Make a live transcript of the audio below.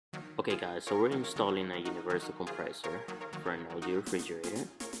Okay guys, so we're installing a universal compressor for an LG refrigerator,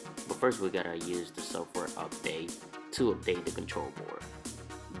 but first we gotta use the software update to update the control board.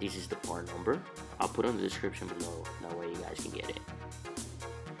 This is the part number. I'll put on the description below, that way you guys can get it.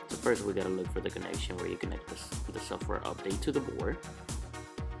 So first we gotta look for the connection where you connect the software update to the board,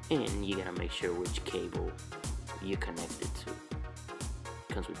 and you gotta make sure which cable you connect it to.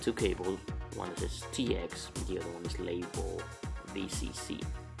 It comes with two cables, one is TX, the other one is labeled VCC.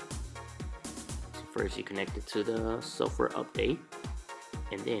 First you connect it to the software update,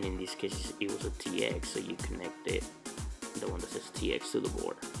 and then in this case it was a TX, so you connected the one that says TX to the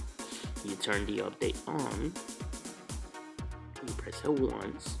board. You turn the update on, you press it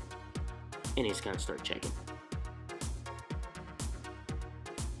once, and it's gonna start checking.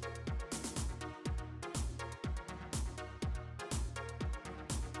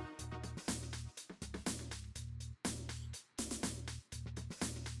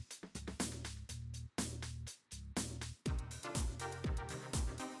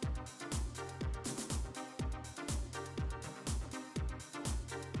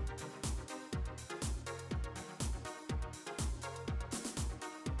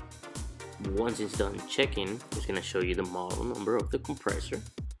 Once it's done checking, it's going to show you the model number of the compressor,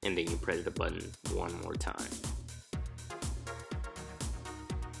 and then you press the button one more time.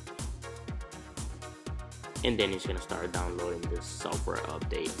 And then it's going to start downloading the software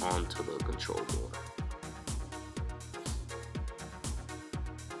update onto the control board.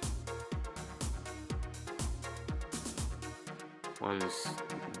 Once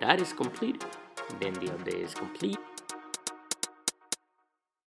that is completed, then the update is complete.